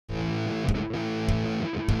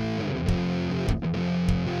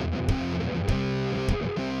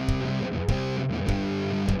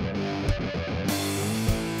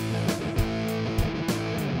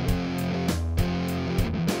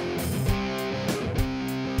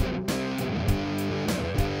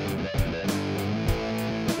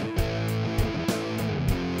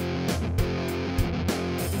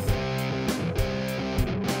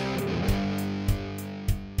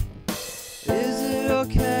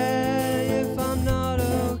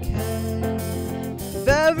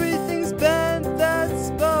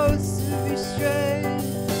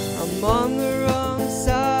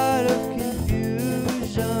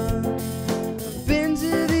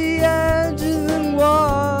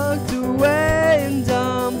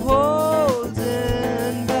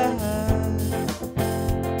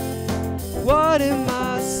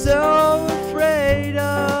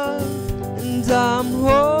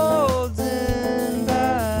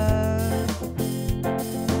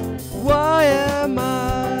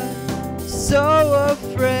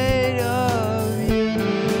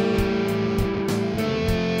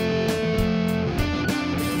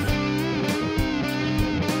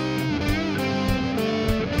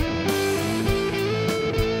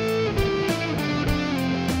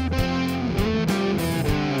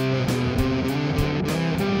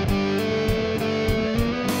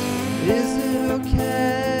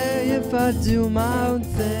I do my own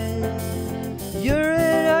thing. You're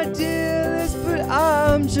an idealist, but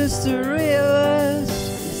I'm just a realist.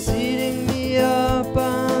 It's eating me up,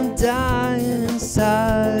 I'm dying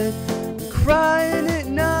inside. I'm crying at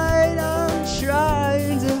night, I'm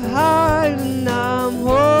trying to hide, and I'm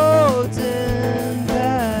holding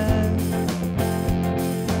back.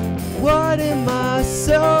 What am I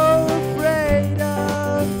so afraid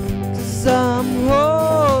of? 'Cause I'm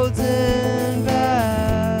holding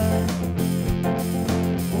back.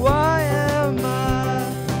 Why am I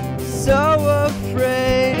so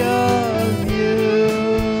afraid of you?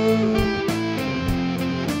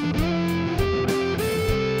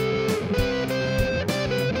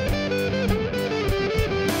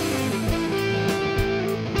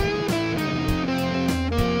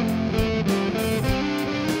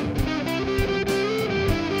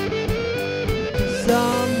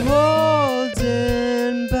 I'm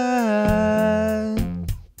holding back.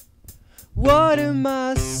 What am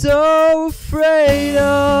I so afraid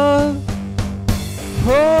of?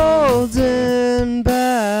 Holding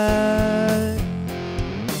back.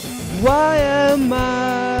 Why am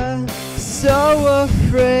I so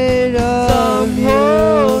afraid of? I'm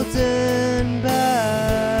holding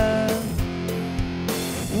back.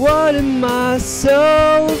 What am I so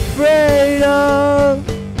afraid of?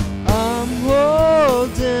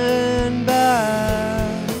 Holding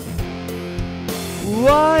back.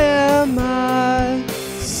 Why am I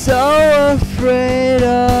so afraid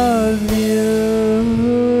of you?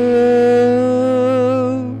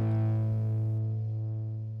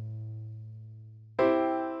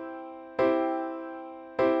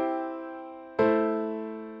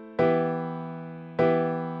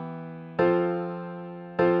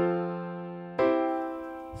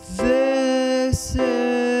 This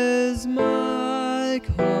is my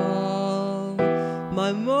call,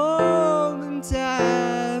 my moment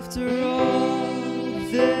after all.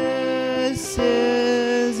 This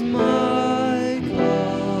is my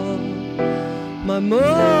call, my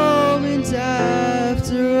moment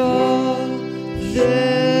after all.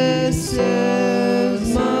 This is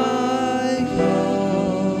my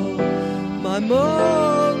call, my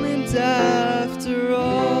moment after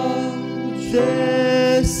all.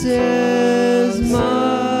 This is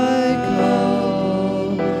my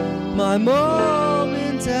call, my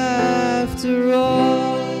moment after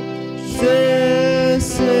all.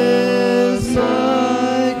 This is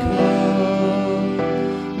my call,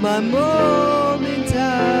 my moment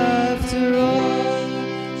after all.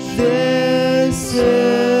 This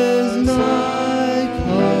is my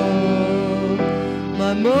call,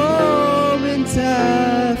 my moment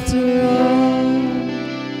after all.